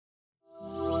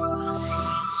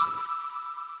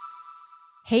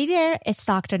Hey there, it's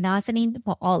Dr. Nazanin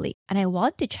Moali, and I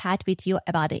want to chat with you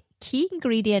about a key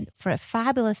ingredient for a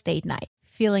fabulous date night,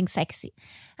 feeling sexy.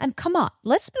 And come on,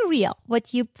 let's be real.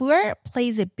 What you wear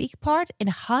plays a big part in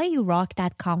how you rock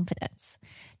that confidence.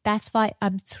 That's why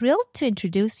I'm thrilled to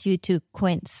introduce you to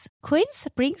Quince. Quince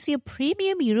brings you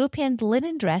premium European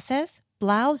linen dresses,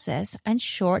 blouses, and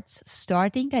shorts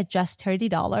starting at just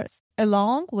 $30,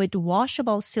 along with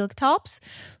washable silk tops,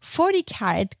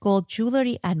 40-karat gold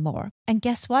jewelry, and more. And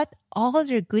guess what? All of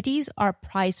their goodies are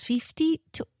priced 50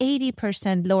 to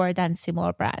 80% lower than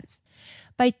similar brands.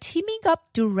 By teaming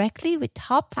up directly with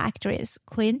top factories,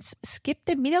 Quince skipped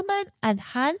the middleman and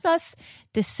hands us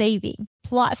the saving.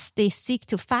 Plus, they stick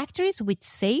to factories with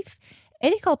safe,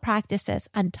 ethical practices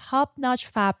and top-notch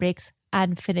fabrics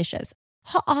and finishes.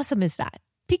 How awesome is that?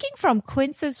 Picking from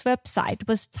Quince's website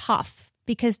was tough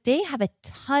because they have a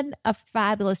ton of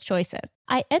fabulous choices.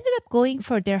 I ended up going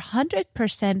for their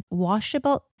 100%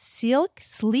 washable silk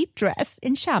sleep dress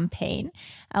in champagne.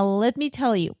 And let me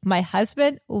tell you, my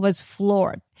husband was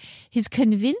floored. He's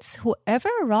convinced whoever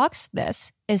rocks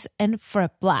this is in for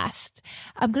a blast.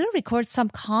 I'm going to record some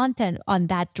content on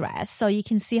that dress so you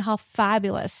can see how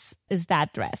fabulous is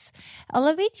that dress.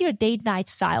 Elevate your date night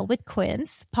style with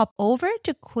Quince. Pop over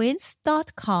to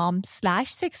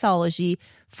quince.com/sexology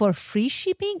for free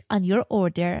shipping on your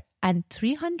order and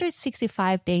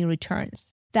 365-day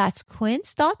returns. That's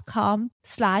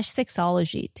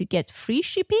quince.com/sexology to get free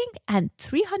shipping and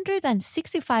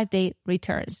 365-day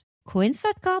returns.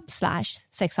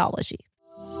 Quince.com/sexology.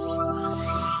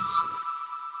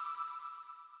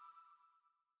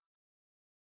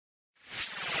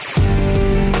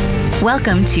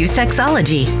 Welcome to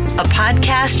Sexology, a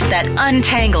podcast that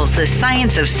untangles the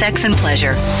science of sex and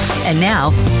pleasure. And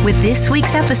now, with this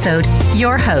week's episode,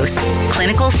 your host,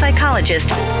 clinical psychologist,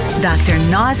 Dr.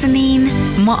 Nazanin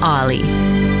Moali.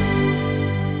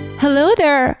 Hello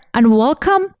there, and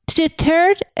welcome to the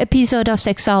third episode of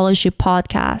Sexology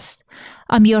Podcast.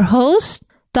 I'm your host,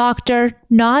 Dr.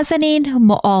 Nazanin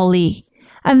Moali.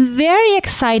 I'm very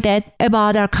excited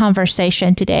about our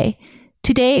conversation today.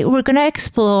 Today, we're going to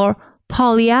explore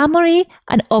polyamory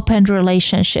and open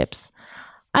relationships.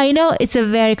 I know it's a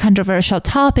very controversial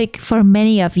topic for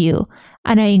many of you,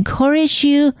 and I encourage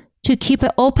you to keep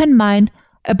an open mind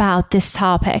about this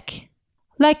topic.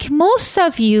 Like most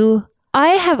of you,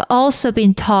 I have also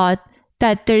been taught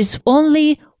that there's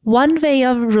only one way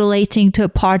of relating to a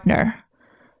partner.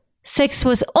 Sex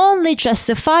was only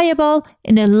justifiable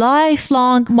in a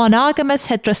lifelong monogamous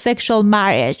heterosexual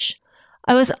marriage.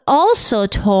 I was also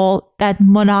told that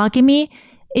monogamy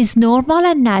is normal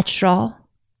and natural,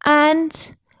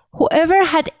 and whoever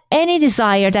had any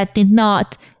desire that did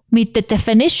not meet the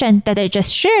definition that I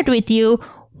just shared with you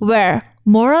were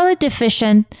morally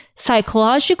deficient,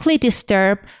 psychologically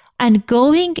disturbed, and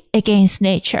going against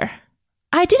nature.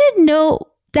 I didn't know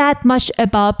that much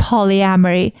about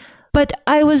polyamory, but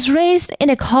I was raised in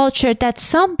a culture that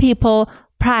some people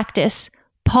practice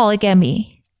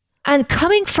polygamy. And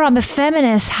coming from a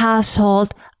feminist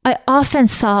household, I often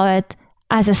saw it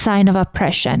as a sign of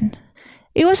oppression.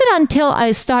 It wasn't until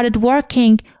I started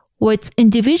working with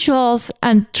individuals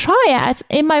and triads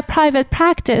in my private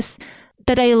practice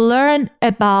that I learned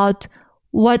about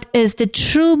what is the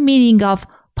true meaning of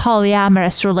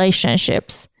polyamorous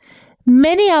relationships.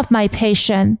 Many of my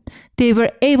patients, they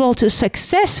were able to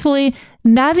successfully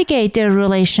navigate their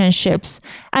relationships,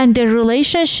 and their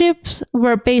relationships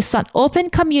were based on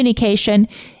open communication,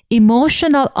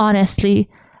 emotional honesty,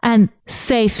 and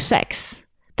safe sex.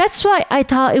 That's why I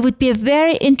thought it would be a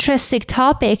very interesting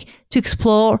topic to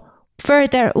explore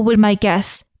further with my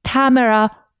guest,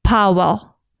 Tamara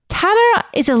Powell. Tamara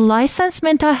is a licensed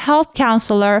mental health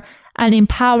counselor and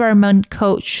empowerment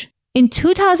coach. In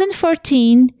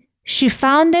 2014, she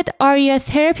founded Aria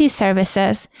Therapy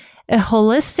Services, a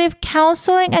holistic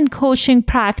counseling and coaching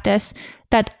practice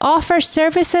that offers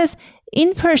services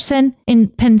in person in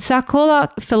Pensacola,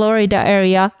 Florida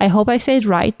area, I hope I said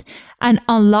right, and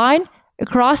online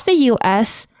across the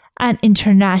US and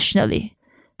internationally.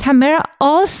 Tamara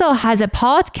also has a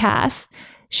podcast.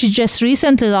 She just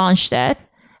recently launched it,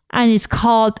 and it's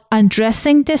called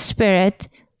Undressing the Spirit,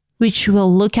 which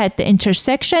will look at the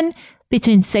intersection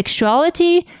between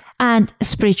sexuality and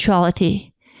spirituality.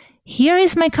 Here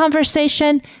is my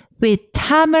conversation with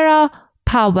Tamara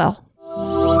Powell.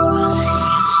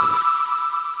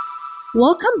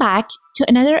 Welcome back to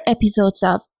another episode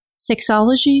of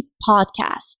Sexology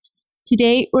Podcast.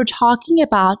 Today, we're talking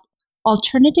about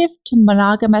alternative to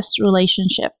monogamous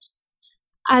relationships.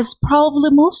 As probably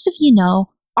most of you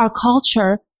know, our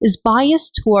culture is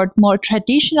biased toward more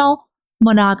traditional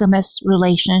monogamous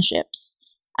relationships.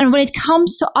 And when it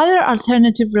comes to other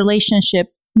alternative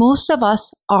relationships, most of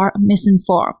us are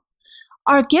misinformed.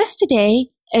 Our guest today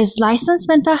is licensed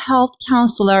mental health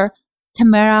counselor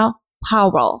Tamara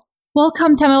Powell.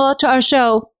 Welcome, Tamara, to our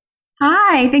show.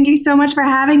 Hi, thank you so much for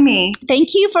having me. Thank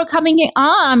you for coming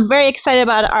on. I'm very excited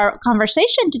about our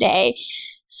conversation today.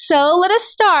 So let us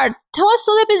start. Tell us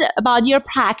a little bit about your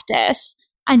practice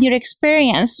and your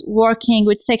experience working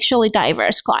with sexually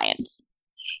diverse clients.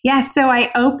 Yes, so I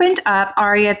opened up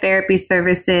ARIA Therapy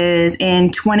Services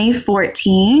in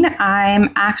 2014.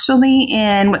 I'm actually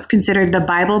in what's considered the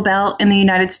Bible Belt in the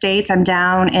United States. I'm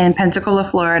down in Pensacola,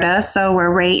 Florida, so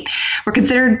we're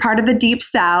considered part of the Deep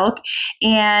South.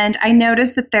 And I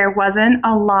noticed that there wasn't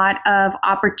a lot of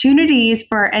opportunities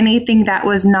for anything that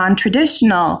was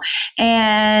non-traditional.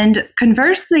 And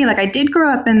conversely, like I did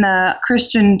grow up in the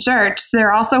Christian church, so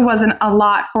there also wasn't a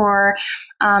lot for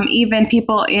even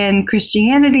people in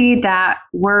Christianity that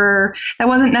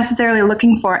wasn't necessarily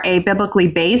looking for a biblically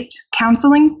based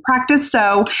counseling practice.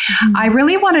 So I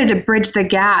really wanted to bridge the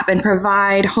gap and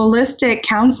provide holistic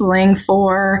counseling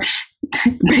for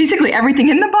basically everything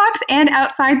in the box and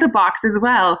outside the box as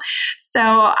well. So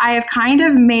I have kind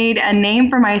of made a name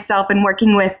for myself in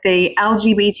working with the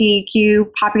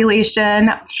LGBTQ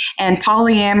population and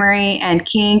polyamory and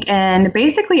kink and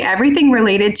basically everything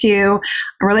related to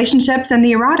relationships and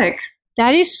the erotic.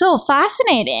 That is so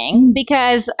fascinating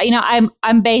because,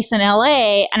 I'm based in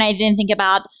LA and I didn't think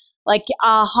about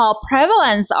how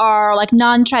prevalent are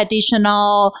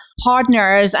non-traditional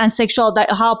partners and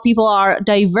how people are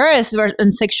diverse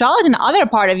in sexuality in other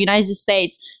part of the United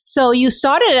States. So you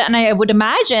started it and I would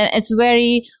imagine it's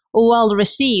very well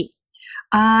received.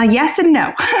 Yes and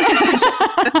no.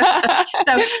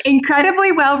 So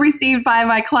incredibly well received by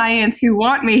my clients who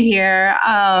want me here.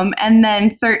 And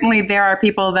then certainly there are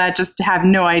people that just have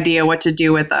no idea what to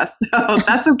do with us. So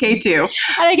that's okay too.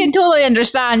 And I can totally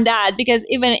understand that because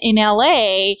even in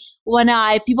LA, when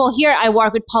people hear I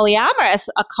work with polyamorous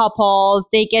couples,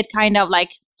 they get kind of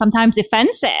sometimes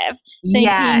defensive,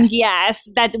 thinking, yes,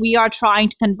 that we are trying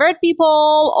to convert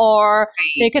people or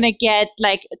they're going to get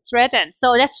threatened.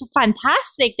 So that's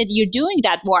fantastic that you're doing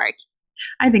that work.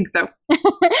 I think so.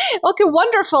 Okay,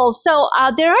 wonderful. So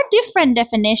there are different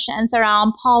definitions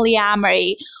around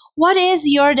polyamory. What is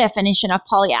your definition of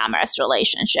polyamorous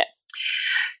relationship?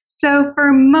 So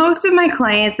for most of my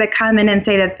clients that come in and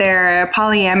say that they're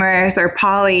polyamorous or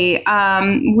poly,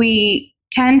 we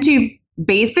tend to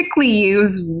basically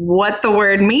use what the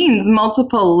word means,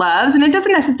 multiple loves. And it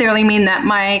doesn't necessarily mean that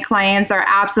my clients are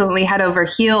absolutely head over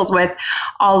heels with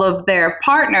all of their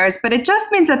partners, but it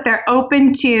just means that they're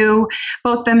open to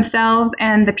both themselves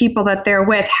and the people that they're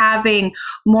with having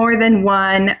more than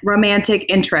one romantic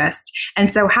interest.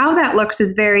 And so how that looks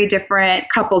is very different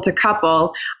couple to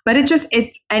couple, but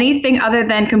it's anything other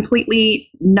than completely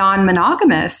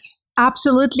non-monogamous.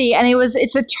 Absolutely. And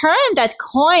it's a term that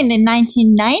coined in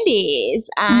 1990s.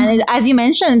 And as you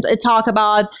mentioned, it talk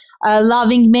about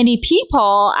loving many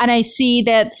people. And I see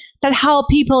that how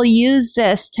people use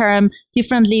this term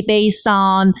differently based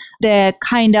on the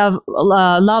kind of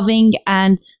loving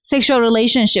and sexual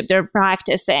relationship they're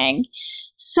practicing.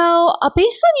 So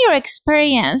based on your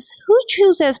experience, who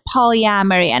chooses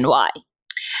polyamory and why?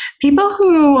 People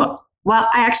who... Well,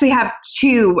 I actually have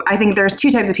I think there's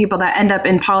two types of people that end up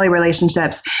in poly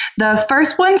relationships. The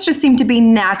first ones just seem to be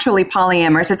naturally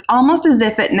polyamorous. It's almost as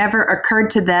if it never occurred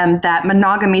to them that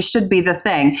monogamy should be the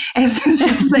thing. It's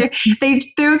just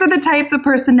those are the types of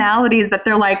personalities that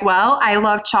they're like, well, I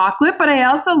love chocolate, but I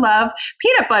also love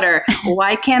peanut butter.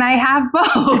 Why can't I have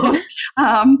both?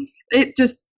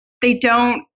 They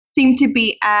don't seem to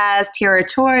be as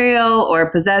territorial or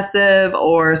possessive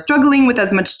or struggling with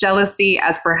as much jealousy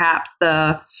as perhaps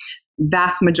the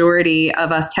vast majority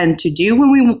of us tend to do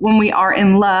when we are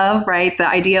in love, right? The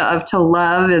idea of to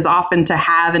love is often to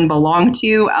have and belong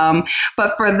to.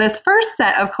 But for this first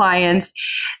set of clients,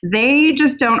 they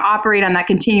just don't operate on that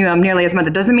continuum nearly as much.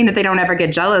 It doesn't mean that they don't ever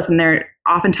get jealous, and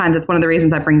oftentimes it's one of the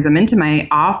reasons that brings them into my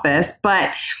office.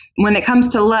 But when it comes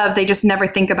to love, they just never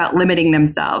think about limiting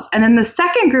themselves. And then the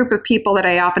second group of people that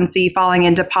I often see falling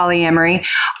into polyamory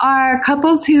are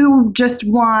couples who just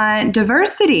want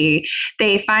diversity.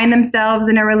 They find themselves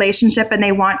in a relationship and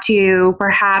they want to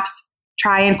perhaps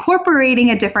try incorporating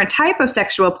a different type of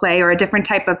sexual play or a different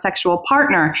type of sexual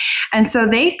partner. And so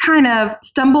they kind of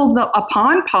stumbled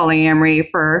upon polyamory,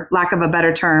 for lack of a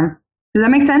better term. Does that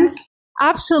make sense?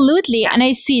 Absolutely. And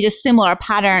I see the similar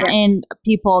pattern in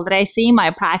people that I see in my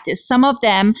practice. Some of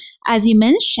them, as you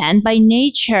mentioned, by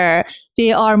nature,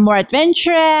 they are more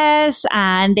adventurous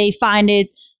and they find it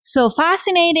so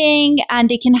fascinating, and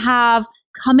they can have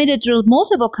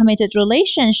multiple committed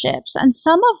relationships. And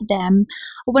some of them,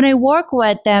 when I work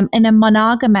with them in a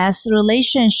monogamous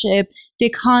relationship, they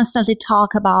constantly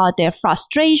talk about their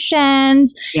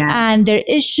frustrations and their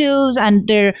issues, and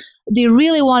they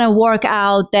really want to work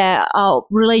out the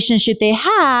relationship they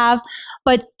have,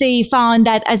 but they found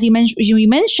that, as you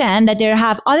mentioned, that they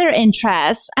have other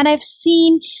interests. And I've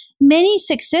seen many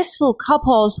successful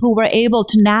couples who were able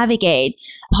to navigate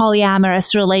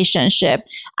polyamorous relationship.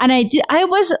 And I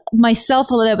was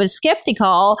myself a little bit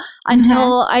skeptical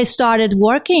until I started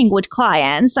working with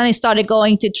clients and I started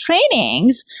going to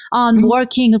trainings on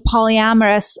working with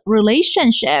polyamorous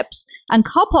relationships and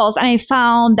couples. And I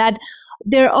found that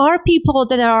there are people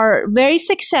that are very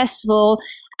successful.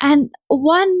 And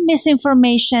one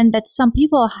misinformation that some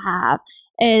people have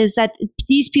is that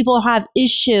these people have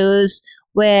issues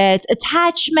with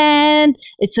attachment,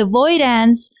 it's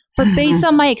avoidance. But based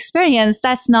on my experience,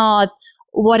 that's not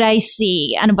what I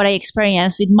see and what I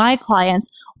experience with my clients.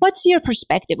 What's your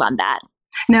perspective on that?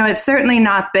 No, it's certainly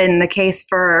not been the case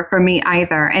for me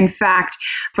either. In fact,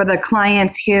 for the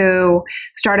clients who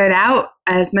started out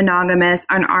as monogamous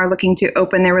and are looking to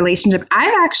open their relationship,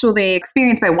 I've actually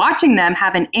experienced by watching them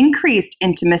have an increased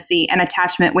intimacy and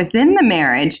attachment within the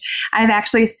marriage. I've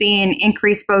actually seen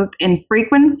increase both in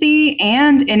frequency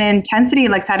and in intensity,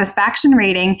 like satisfaction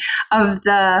rating of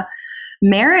the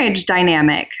marriage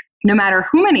dynamic, no matter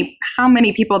how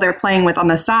many people they're playing with on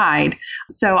the side.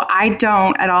 So I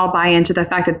don't at all buy into the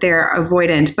fact that they're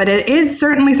avoidant, but it is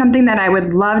certainly something that I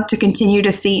would love to continue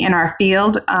to see in our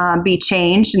field be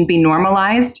changed and be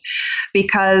normalized,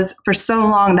 because for so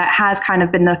long that has kind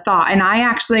of been the thought. And I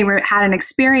actually had an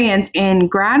experience in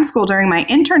grad school during my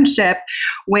internship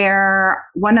where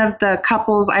one of the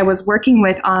couples I was working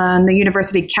with on the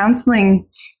university counseling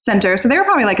center, so they were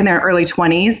probably like in their early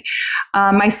 20s,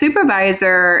 my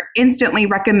supervisor instantly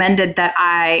recommended that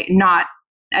I not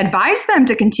advise them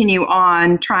to continue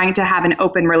on trying to have an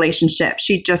open relationship.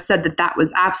 She just said that that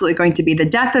was absolutely going to be the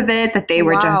death of it, that they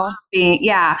were just being,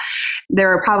 they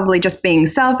were probably just being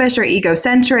selfish or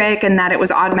egocentric, and that it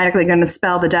was automatically going to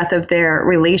spell the death of their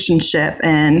relationship.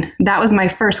 And that was my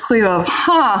first clue of,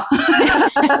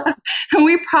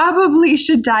 we probably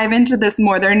should dive into this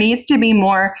more. There needs to be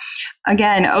more,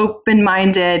 again,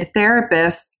 open-minded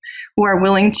therapists who are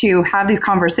willing to have these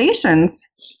conversations.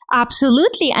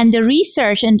 Absolutely. And the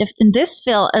research in this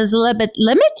field is a little bit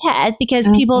limited because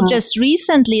people just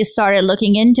recently started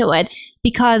looking into it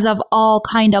because of all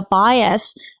kind of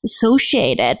bias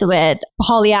associated with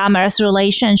polyamorous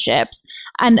relationships.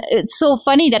 And it's so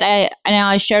funny that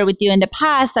I shared with you in the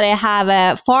past that I have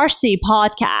a Farsi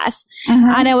podcast.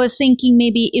 And I was thinking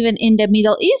maybe even in the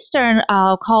Middle Eastern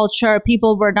culture,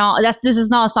 people were this is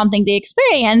not something they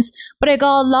experience, but I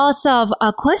got lots of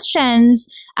questions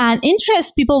and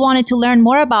interest. People wanted to learn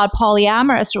more about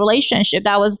polyamorous relationship.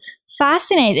 That was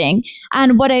fascinating.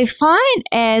 And what I find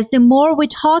is the more we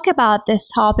talk about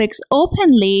these topics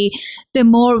openly, the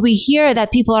more we hear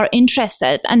that people are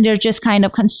interested and they're just kind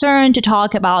of concerned to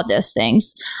talk about these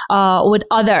things with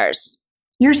others.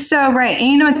 You're so right. And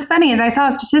you know, what's funny is I saw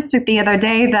a statistic the other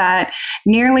day that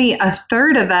nearly a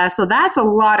third of us, so that's a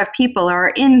lot of people,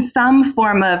 are in some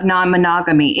form of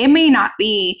non-monogamy. It may not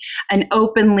be an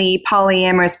openly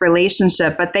polyamorous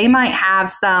relationship, but they might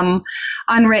have some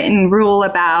unwritten rule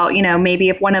about, you know, maybe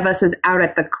if one of us is out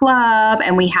at the club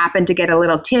and we happen to get a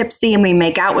little tipsy and we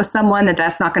make out with someone,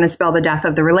 that's not going to spell the death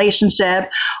of the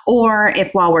relationship. Or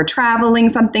if while we're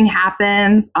traveling something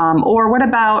happens, or what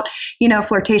about, you know,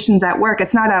 flirtations at work?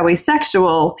 It's not always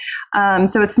sexual.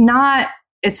 So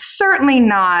it's certainly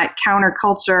not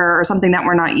counterculture or something that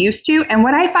we're not used to. And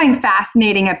what I find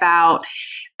fascinating about,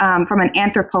 from an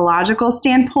anthropological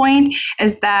standpoint,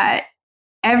 is that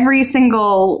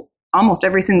almost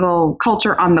every single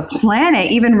culture on the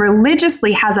planet, even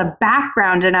religiously, has a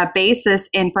background and a basis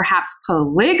in perhaps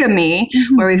polygamy,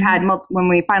 where we've had when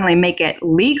we finally make it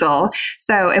legal.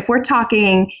 So if we're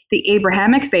talking the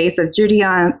Abrahamic faiths of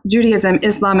Judaism,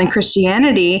 Islam, and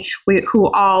Christianity,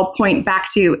 who all point back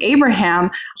to Abraham,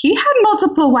 he had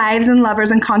multiple wives and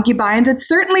lovers and concubines. It's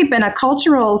certainly been a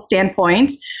cultural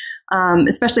standpoint,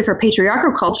 especially for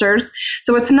patriarchal cultures.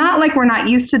 So it's not like we're not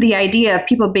used to the idea of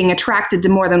people being attracted to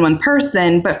more than one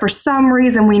person, but for some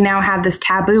reason we now have this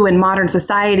taboo in modern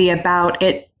society about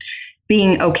it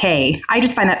being okay. I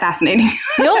just find that fascinating.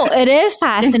 No, it is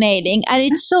fascinating. And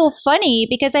it's so funny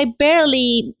because I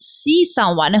barely see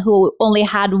someone who only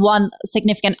had one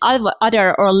significant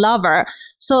other or lover.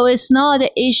 So it's not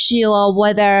the issue of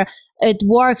whether it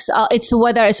works, it's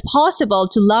whether it's possible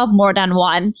to love more than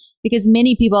one, because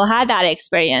many people had that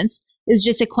experience. It's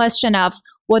just a question of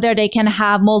whether they can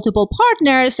have multiple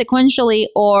partners sequentially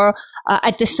or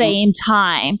at the same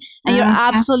time. And you're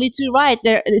absolutely right.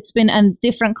 It's been in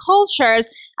different cultures.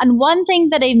 And one thing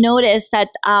that I've noticed that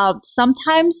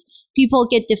sometimes people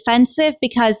get defensive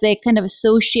because they kind of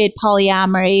associate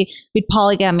polyamory with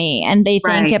polygamy, and they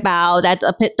think about that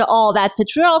all that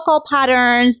patriarchal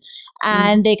patterns,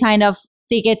 and they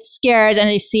get scared and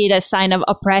they see it as a sign of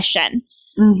oppression.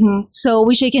 Mm-hmm. So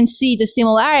which I can see the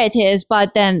similarities,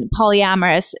 but then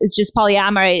polyamory,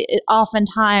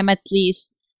 oftentimes, at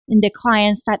least in the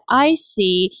clients that I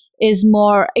see, is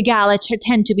more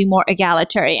tend to be more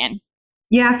egalitarian.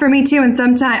 Yeah, for me too. And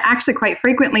sometimes, actually quite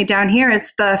frequently down here,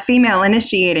 it's the female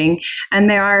initiating. And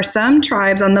there are some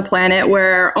tribes on the planet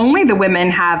where only the women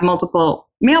have multiple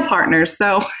male partners.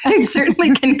 So it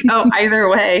certainly can go either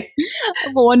way.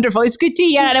 Wonderful. It's good to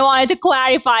hear. And I wanted to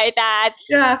clarify that.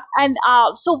 Yeah. And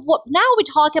now we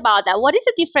talk about that. What is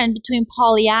the difference between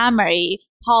polyamory,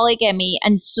 polygamy,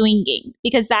 and swinging?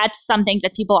 Because that's something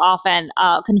that people often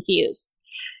confuse.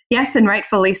 Yes, and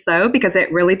rightfully so, because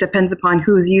it really depends upon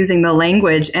who's using the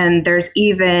language. And there's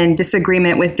even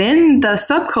disagreement within the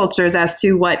subcultures as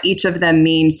to what each of them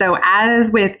means. So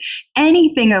as with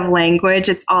anything of language,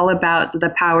 it's all about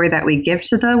the power that we give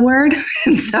to the word.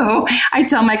 And so I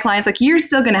tell my clients, like, you're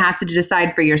still going to have to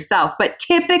decide for yourself. But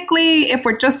typically, if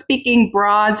we're just speaking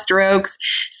broad strokes,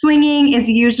 swinging is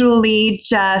usually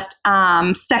just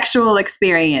sexual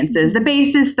experiences.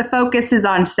 The focus is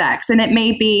on sex, and it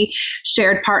may be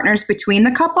shared partners between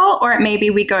the couple, or it may be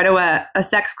we go to a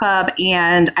sex club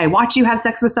and I watch you have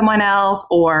sex with someone else,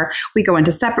 or we go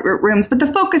into separate rooms, but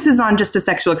the focus is on just a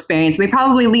sexual experience. We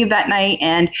probably leave that night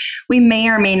and we may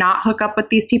or may not hook up with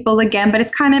these people again, but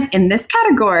it's kind of in this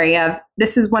category of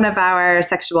this is one of our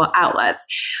sexual outlets.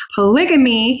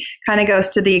 Polygamy kind of goes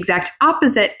to the exact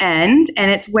opposite end, and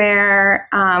it's where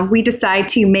we decide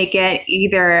to make it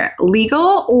either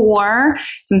legal, or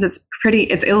since it's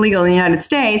illegal in the United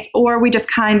States, or we just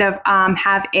kind of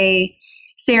have a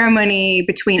ceremony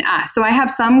between us. So I have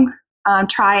some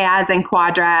triads and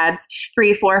quadrads,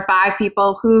 3, 4, 5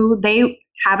 people who they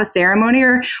have a ceremony,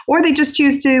 or they just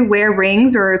choose to wear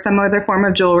rings or some other form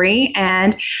of jewelry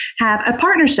and have a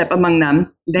partnership among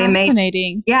them.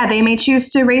 Fascinating. They may choose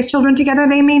to raise children together.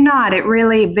 They may not. It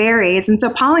really varies. And so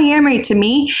polyamory to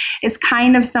me is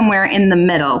kind of somewhere in the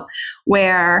middle,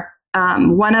 where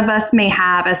one of us may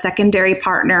have a secondary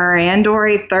partner or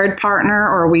a third partner,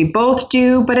 or we both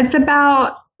do, but it's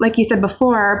about, like you said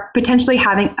before, potentially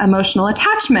having emotional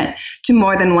attachment to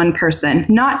more than one person,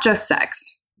 not just sex.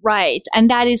 Right. And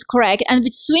that is correct. And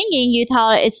with swinging, you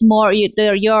tell it's more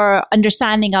your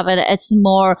understanding of it. It's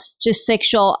more just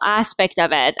sexual aspect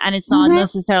of it. And it's not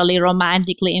necessarily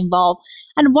romantically involved.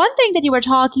 And one thing that you were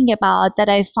talking about that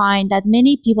I find that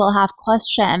many people have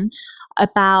question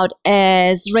about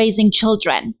is raising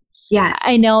children. Yes.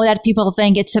 I know that people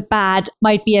think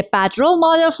might be a bad role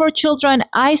model for children.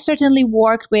 I certainly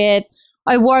work with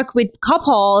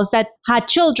couples that had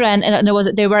children, and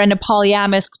they were in a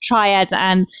polyamorous triad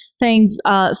and things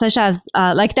such as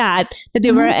like that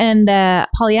they were in the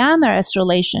polyamorous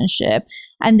relationship,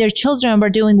 and their children were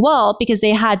doing well because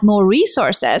they had more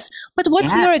resources. But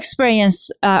what's your experience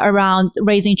around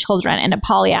raising children in a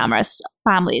polyamorous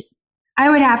families? I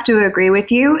would have to agree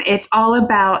with you. It's all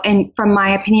about, and from my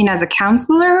opinion as a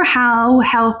counselor, how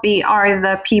healthy are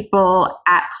the people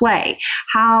at play?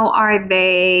 How are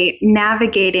they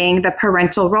navigating the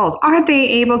parental roles? Are they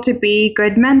able to be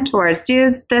good mentors?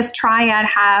 Does this triad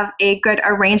have a good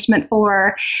arrangement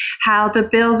for how the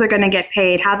bills are going to get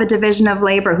paid, how the division of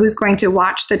labor, who's going to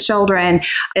watch the children?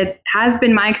 It has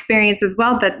been my experience as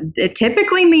well that it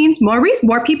typically means more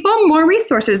people, more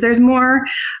resources. There's more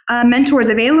mentors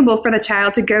available for the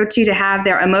child to go to have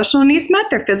their emotional needs met,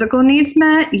 their physical needs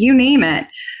met, you name it.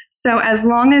 So as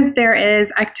long as there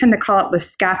is, I tend to call it the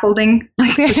scaffolding,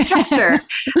 like the structure,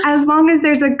 as long as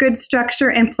there's a good structure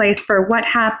in place for what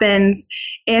happens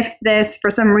if this,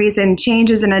 for some reason,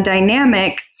 changes in a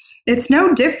dynamic, it's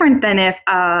no different than if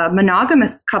a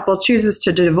monogamous couple chooses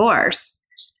to divorce.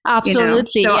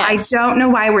 Absolutely. So yes. I don't know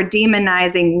why we're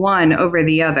demonizing one over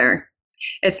the other.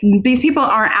 These people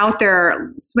aren't out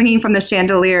there swinging from the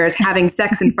chandeliers, having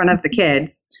sex in front of the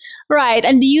kids. Right.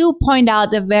 And you point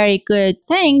out a very good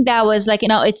thing that was like,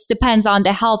 it depends on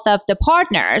the health of the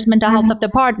partners, mental health of the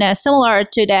partners, similar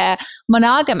to the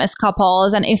monogamous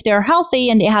couples. And if they're healthy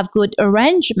and they have good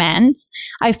arrangements,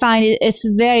 I find it's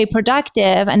very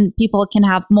productive, and people can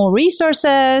have more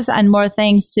resources and more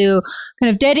things to kind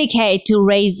of dedicate to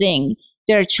raising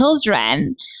their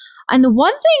children. And the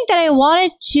one thing that I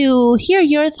wanted to hear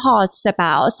your thoughts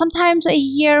about, sometimes I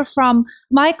hear from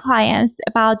my clients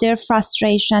about their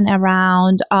frustration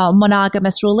around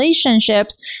monogamous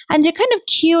relationships, and they're kind of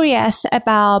curious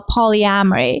about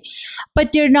polyamory,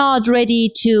 but they're not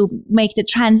ready to make the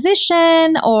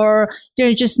transition, or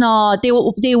they're just not, they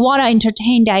want to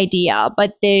entertain the idea,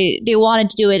 but they wanted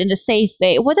to do it in a safe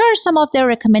way. What are some of the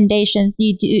recommendations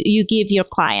you give your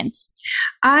clients?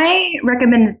 I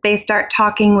recommend that they start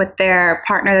talking with their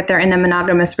partner that they're in a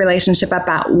monogamous relationship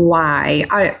about why.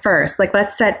 First,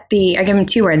 let's set I give them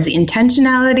two words, the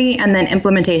intentionality and then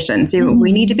implementation. So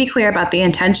we need to be clear about the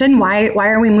intention. Why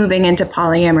are we moving into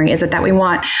polyamory? Is it that we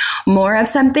want more of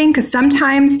something? Because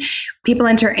sometimes people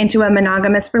enter into a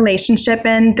monogamous relationship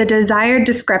and the desired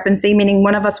discrepancy, meaning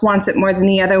one of us wants it more than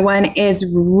the other one, is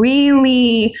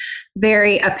really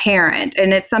very apparent.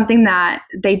 And it's something that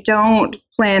they don't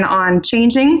plan on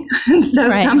changing.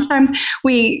 So sometimes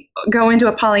we go into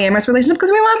a polyamorous relationship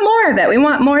because we want more of it. We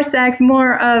want more sex,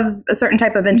 more of a certain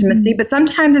type of intimacy, but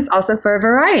sometimes it's also for a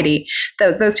variety.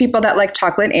 Those people that like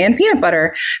chocolate and peanut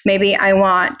butter, maybe I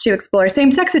want to explore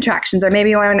same-sex attractions, or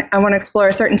maybe I want to explore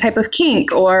a certain type of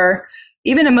kink or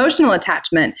even emotional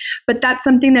attachment. But that's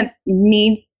something that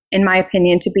needs, in my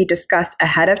opinion, to be discussed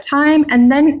ahead of time.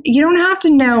 And then you don't have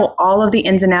to know all of the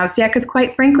ins and outs yet, because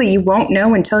quite frankly, you won't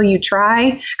know until you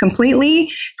try completely.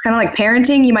 It's kind of like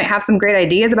parenting. You might have some great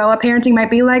ideas about what parenting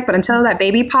might be like, but until that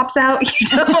baby pops out, you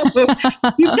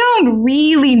don't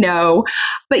really know.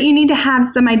 But you need to have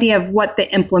some idea of what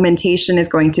the implementation is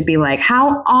going to be like.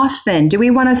 How often do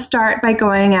we want to start by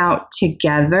going out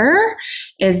together?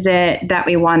 Is it that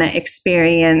we want to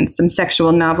experience some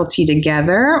sexual novelty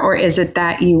together, or is it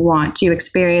that you want to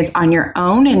experience on your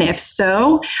own? And if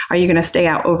so, are you going to stay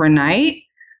out overnight?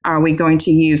 Are we going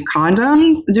to use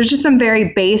condoms? There's just some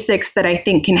very basics that I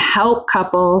think can help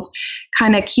couples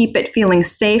kind of keep it feeling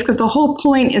safe, because the whole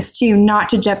point is not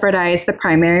to jeopardize the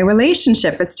primary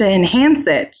relationship. It's to enhance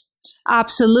it.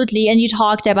 Absolutely. And you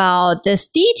talked about these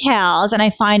details, and I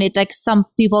find it like some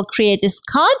people create these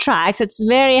contracts. It's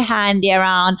very handy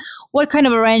around what kind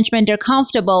of arrangement they're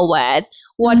comfortable with,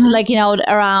 what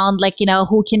around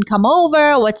who can come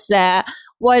over,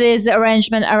 what is the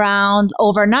arrangement around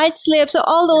overnight sleep. So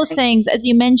all those things, as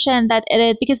you mentioned,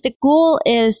 because the goal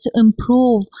is to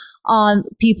improve on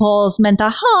people's mental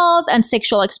health and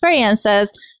sexual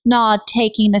experiences, not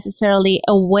taking necessarily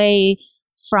away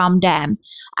from them.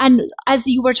 And as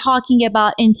you were talking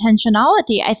about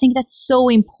intentionality, I think that's so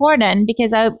important,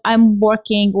 because I'm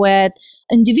working with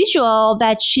an individual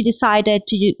that she decided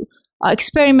to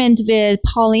experiment with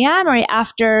polyamory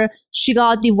after she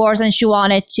got divorced and she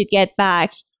wanted to get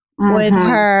back with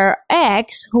her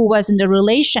ex who was in the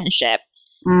relationship.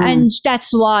 And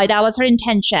that was her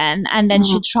intention. And then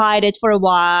she tried it for a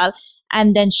while.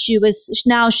 And then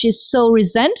now she's so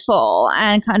resentful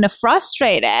and kind of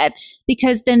frustrated,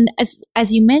 because then,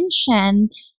 as you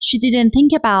mentioned, she didn't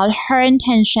think about her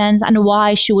intentions and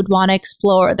why she would want to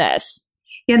explore this.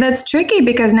 Yeah, that's tricky,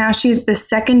 because now she's the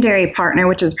secondary partner,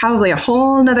 which is probably a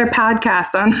whole nother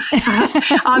podcast on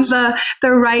on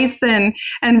the rights and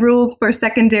rules for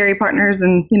secondary partners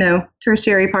and,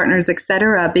 tertiary partners, et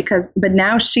cetera, but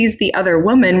now she's the other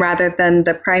woman rather than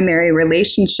the primary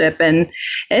relationship. And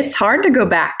it's hard to go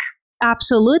back.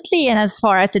 Absolutely. And as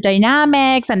far as the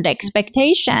dynamics and the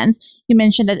expectations, you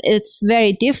mentioned that it's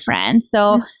very different.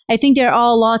 So I think there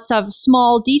are lots of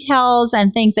small details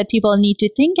and things that people need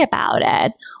to think about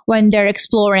it when they're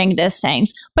exploring these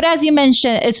things. But as you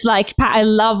mentioned, it's like, I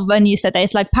love when you said that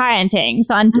it's like parenting.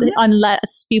 So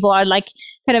unless people are like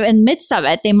kind of in the midst of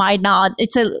it, they might not,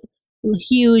 it's a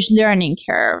huge learning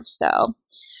curve. So.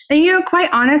 And, quite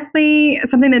honestly,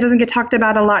 something that doesn't get talked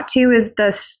about a lot too is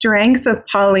the strengths of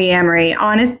polyamory.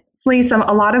 Honestly,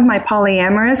 a lot of my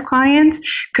polyamorous clients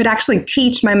could actually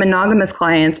teach my monogamous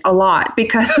clients a lot,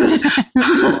 because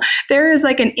there is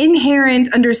like an inherent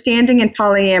understanding in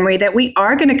polyamory that we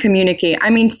are going to communicate. I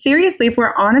mean, seriously, if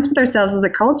we're honest with ourselves as a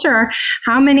culture,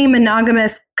 how many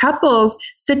monogamous couples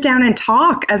sit down and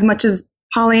talk as much as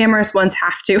polyamorous ones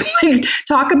have to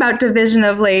talk about division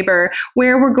of labor,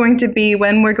 where we're going to be,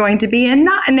 when we're going to be, and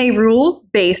not in a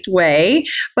rules-based way,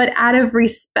 but out of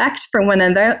respect for one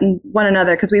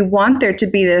another, because we want there to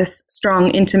be this strong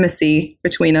intimacy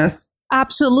between us.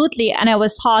 Absolutely. And I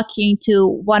was talking to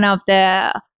one of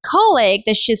the colleagues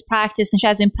that she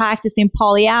has been practicing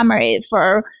polyamory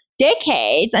for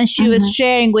decades. And she was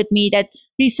sharing with me that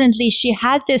recently she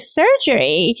had this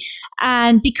surgery,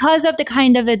 and because of the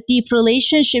kind of a deep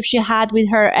relationship she had with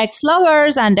her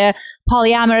ex-lovers and the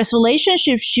polyamorous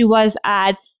relationship she was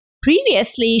at,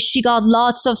 previously she got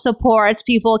lots of support.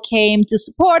 People came to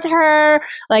support her.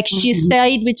 Like she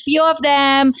stayed with few of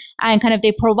them and kind of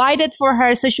they provided for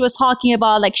her. So she was talking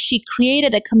about like she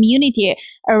created a community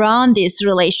around this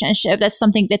relationship. That's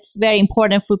something that's very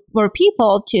important for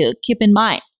people to keep in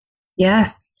mind.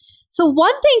 Yes. So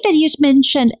one thing that you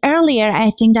mentioned earlier,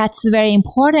 I think that's very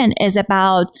important, is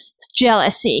about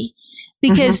jealousy.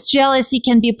 Because jealousy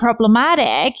can be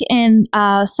problematic in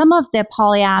some of the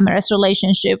polyamorous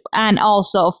relationship and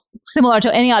also similar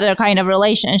to any other kind of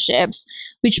relationships,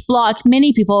 which block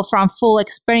many people from full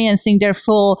experiencing their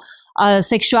full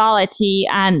sexuality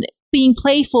and being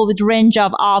playful with range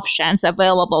of options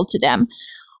available to them.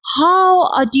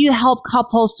 How do you help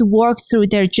couples to work through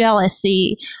their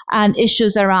jealousy and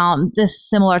issues around this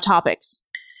similar topics?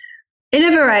 In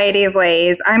a variety of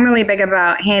ways. I'm really big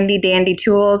about handy dandy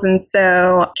tools. And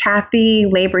so Kathy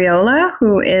Labriola,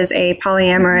 who is a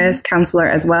polyamorous counselor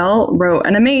as well, wrote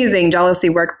an amazing jealousy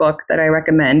workbook that I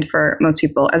recommend for most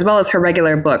people, as well as her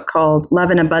regular book called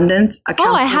Love in Abundance.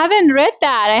 I haven't read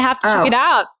that. I have to check it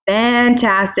out.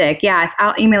 Fantastic. Yes,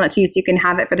 I'll email it to you so you can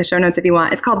have it for the show notes if you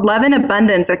want. It's called Love in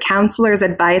Abundance, a counselor's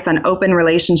advice on open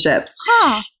relationships.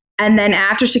 And then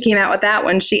after she came out with that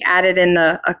one, she added in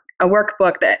a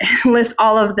workbook that lists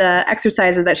all of the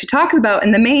exercises that she talks about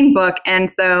in the main book. And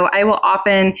so I will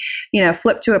often,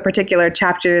 flip to a particular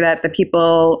chapter that the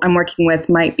people I'm working with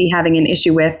might be having an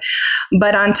issue with.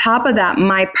 But on top of that,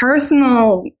 my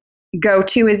personal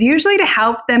go-to is usually to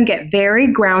help them get very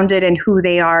grounded in who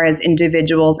they are as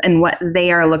individuals and what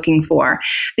they are looking for.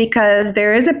 Because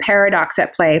there is a paradox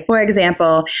at play. For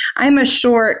example, I'm a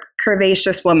short,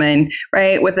 curvaceous woman,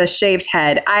 right, with a shaved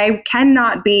head. I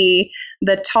cannot be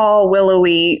the tall,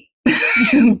 willowy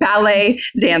ballet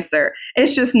dancer.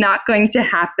 It's just not going to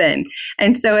happen.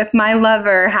 And so if my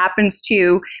lover happens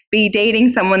to be dating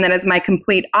someone that is my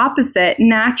complete opposite,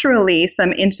 naturally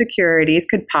some insecurities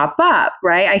could pop up,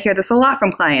 right? I hear this a lot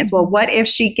from clients. Well, what if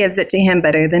she gives it to him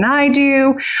better than I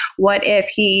do? What if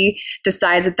he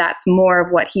decides that that's more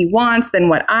of what he wants than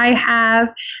what I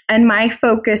have? And my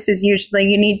focus is usually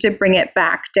you need to bring it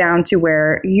back down to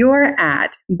where you're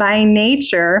at. By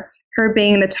nature, her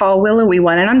being the tall, willowy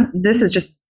one, and this is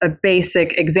just a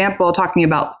basic example talking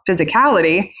about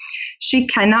physicality, she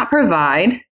cannot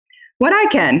provide what I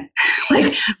can.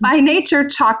 Like by nature,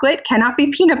 chocolate cannot be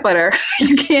peanut butter.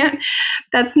 You can't,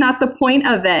 that's not the point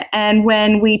of it. And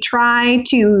when we try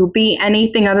to be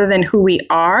anything other than who we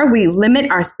are, we limit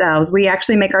ourselves. We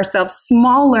actually make ourselves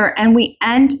smaller and we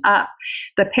end up,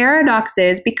 the paradox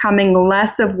is becoming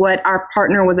less of what our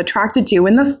partner was attracted to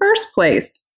in the first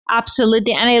place.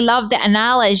 Absolutely. And I love the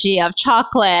analogy of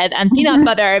chocolate and peanut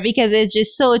butter because it's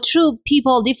just so true.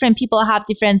 Different people have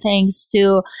different things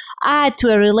to add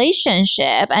to a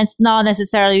relationship. And it's not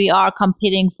necessarily we are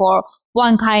competing for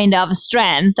one kind of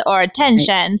strength or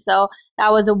attention. Right. So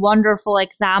that was a wonderful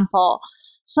example.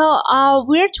 So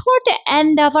we're toward the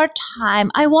end of our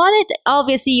time.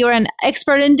 Obviously, you're an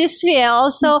expert in this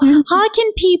field. So how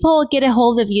can people get a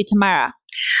hold of you, Tamara?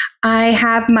 I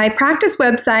have my practice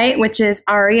website, which is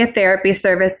Arya Therapy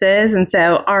Services. And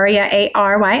so Arya,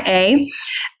 A-R-Y-A,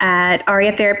 at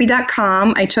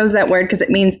aryatherapy.com. I chose that word because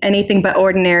it means anything but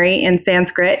ordinary in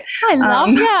Sanskrit. I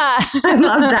love that. I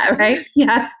love that, right?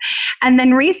 Yes. And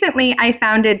then recently I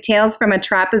founded Tales from a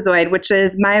Trapezoid, which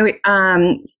is my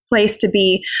place to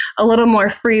be a little more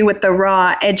free with the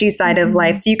raw, edgy side of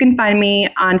life. So you can find me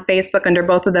on Facebook under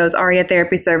both of those, Arya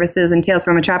Therapy Services and Tales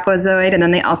from a Trapezoid. And then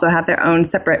they also have their own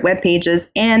separate web pages.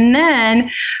 And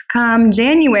then come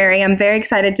January, I'm very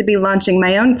excited to be launching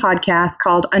my own podcast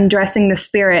called Undressing the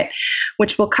Spirit,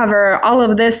 which will cover all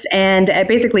of this and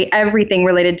basically everything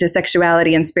related to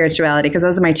sexuality and spirituality, because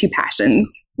those are my two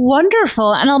passions.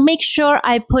 Wonderful. And I'll make sure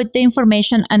I put the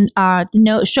information on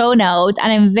the show note.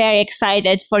 And I'm very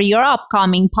excited for your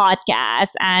upcoming podcast.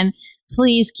 And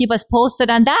please keep us posted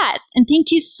on that. And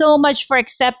thank you so much for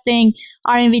accepting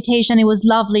our invitation. It was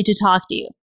lovely to talk to you.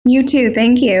 You too.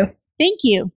 Thank you. Thank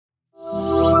you.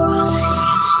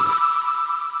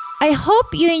 I hope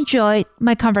you enjoyed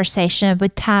my conversation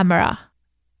with Tamara.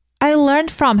 I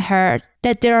learned from her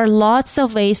that there are lots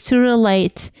of ways to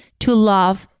relate, to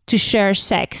love, to share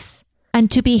sex, and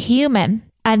to be human,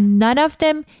 and none of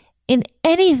them in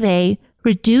any way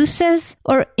reduces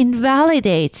or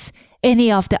invalidates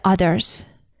any of the others.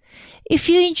 If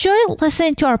you enjoy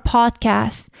listening to our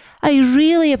podcast, I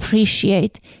really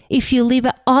appreciate if you leave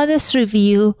an honest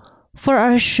review for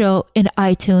our show in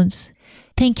iTunes.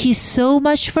 Thank you so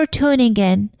much for tuning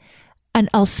in, and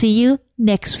I'll see you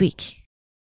next week.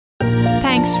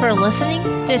 Thanks for listening to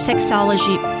the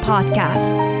Sexology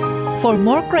Podcast. For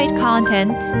more great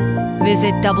content,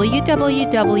 visit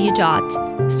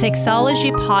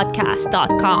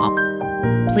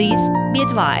www.sexologypodcast.com. Please be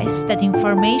advised that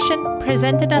information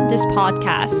presented on this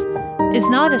podcast is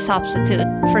not a substitute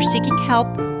for seeking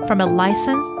help from a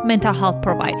licensed mental health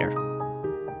provider.